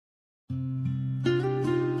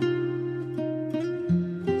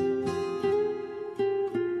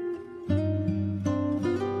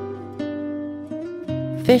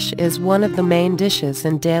fish is one of the main dishes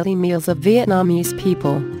in daily meals of Vietnamese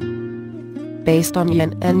people. Based on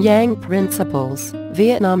yin and yang principles,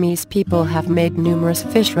 Vietnamese people have made numerous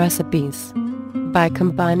fish recipes. By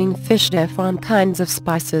combining fish with different kinds of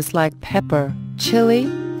spices like pepper, chili,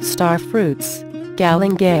 star fruits,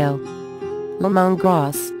 galangal,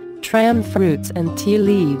 lemongrass, tram fruits and tea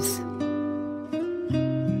leaves.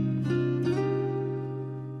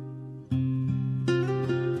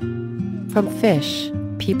 From fish,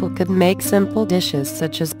 people could make simple dishes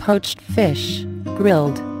such as poached fish,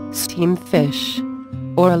 grilled, steamed fish,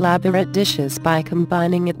 or elaborate dishes by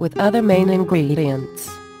combining it with other main ingredients.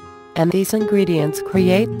 And these ingredients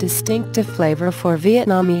create distinctive flavor for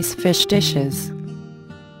Vietnamese fish dishes.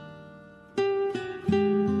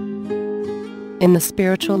 In the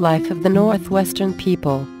spiritual life of the Northwestern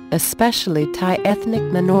people, especially Thai ethnic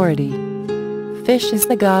minority, fish is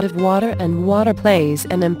the god of water, and water plays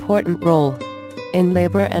an important role in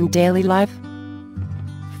labor and daily life.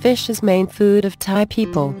 Fish is main food of Thai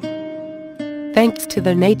people. Thanks to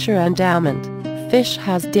their nature endowment, fish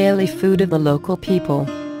has daily food of the local people.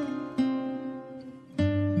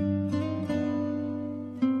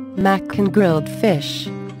 Mac and grilled fish,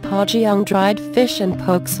 pajiang dried fish and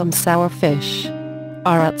poksum sour fish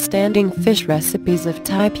are outstanding fish recipes of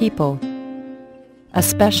Thai people.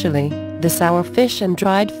 Especially, the sour fish and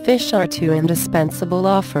dried fish are two indispensable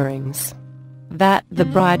offerings that the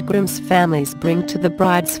bridegroom's families bring to the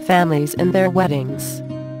bride's families in their weddings.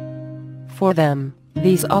 For them,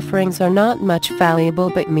 these offerings are not much valuable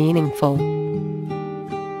but meaningful.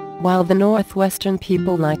 While the Northwestern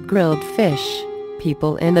people like grilled fish,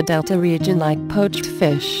 people in the Delta region like poached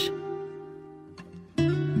fish.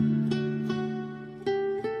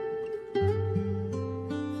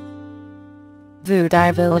 Vu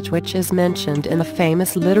Dai village, which is mentioned in a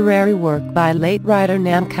famous literary work by late writer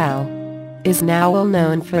Nam Cao, is now well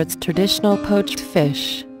known for its traditional poached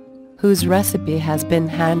fish, whose recipe has been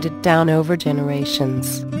handed down over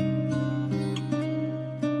generations.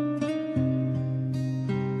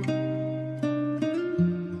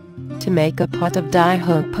 To make a pot of Dai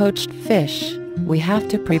Hung poached fish, we have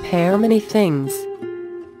to prepare many things,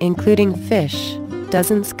 including fish,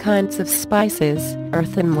 dozens kinds of spices,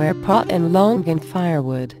 earthenware pot and longan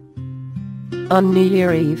firewood. On New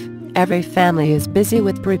Year Eve, every family is busy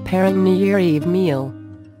with preparing New Year Eve meal,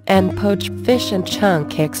 and poached fish and chung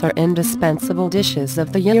cakes are indispensable dishes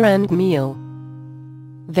of the year-end meal.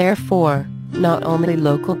 Therefore, not only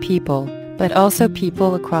local people, but also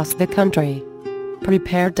people across the country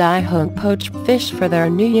prepare Dai Hung poached fish for their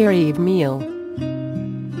New Year Eve meal.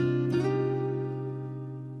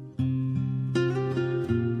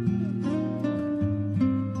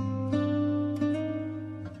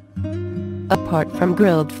 Apart from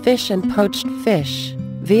grilled fish and poached fish,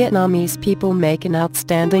 Vietnamese people make an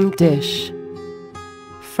outstanding dish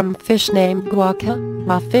from fish named guaca,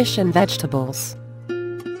 raw fish and vegetables.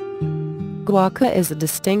 Guaca is a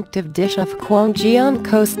distinctive dish of Quang Gian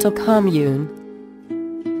Coastal Commune,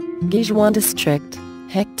 Gijuan District,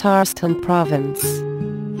 Hectareston Province.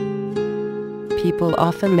 People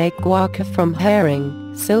often make guaca from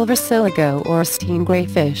herring, silver siligo or stingray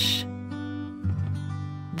fish.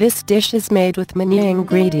 This dish is made with many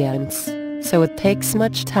ingredients, so it takes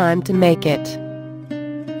much time to make it.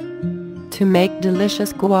 To make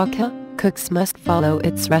delicious guaca, cooks must follow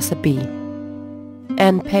its recipe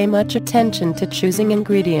and pay much attention to choosing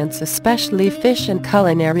ingredients, especially fish and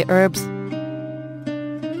culinary herbs.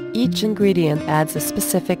 Each ingredient adds a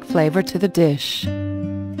specific flavor to the dish,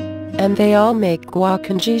 and they all make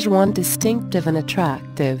guaca Gijuan distinctive and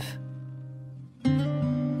attractive.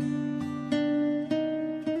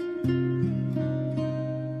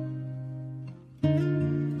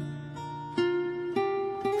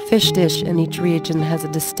 Fish dish in each region has a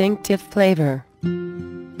distinctive flavor.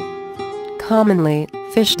 Commonly,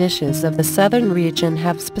 fish dishes of the southern region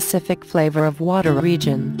have specific flavor of water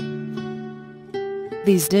region.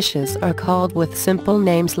 These dishes are called with simple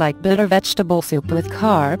names like bitter vegetable soup with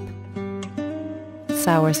carp,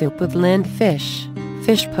 sour soup with lind fish,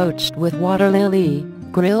 fish poached with water lily,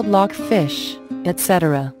 grilled log fish,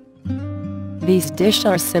 etc. These dishes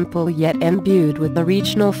are simple yet imbued with the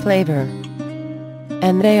regional flavor,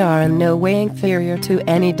 and they are in no way inferior to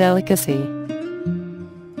any delicacy.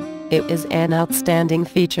 It is an outstanding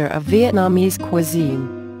feature of Vietnamese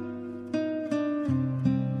cuisine.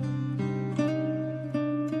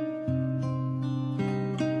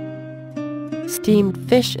 Steamed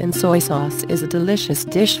fish in soy sauce is a delicious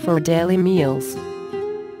dish for daily meals.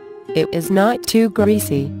 It is not too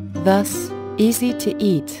greasy, thus easy to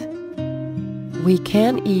eat. We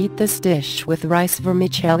can eat this dish with rice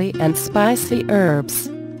vermicelli and spicy herbs,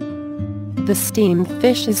 The steamed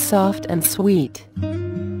fish is soft and sweet.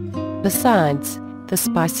 Besides, the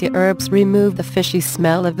spicy herbs remove the fishy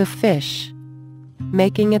smell of the fish,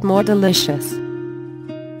 making it more delicious.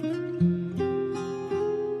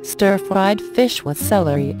 Stir-fried fish with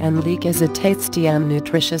celery and leek is a tasty and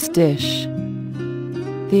nutritious dish.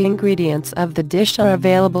 The ingredients of the dish are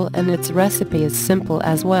available and its recipe is simple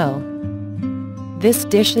as well. This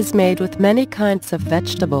dish is made with many kinds of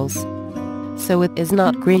vegetables, so it is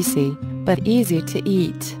not greasy, but easy to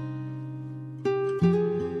eat.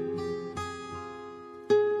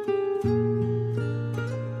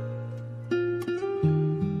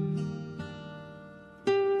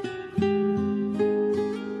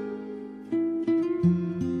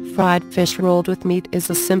 Fried fish rolled with meat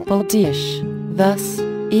is a simple dish, thus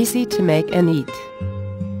easy to make and eat.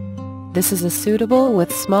 This is suitable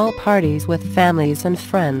with small parties with families and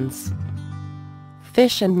friends.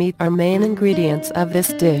 Fish and meat are main ingredients of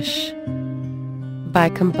this dish. By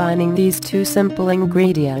combining these two simple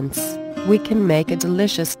ingredients, we can make a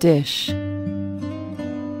delicious dish.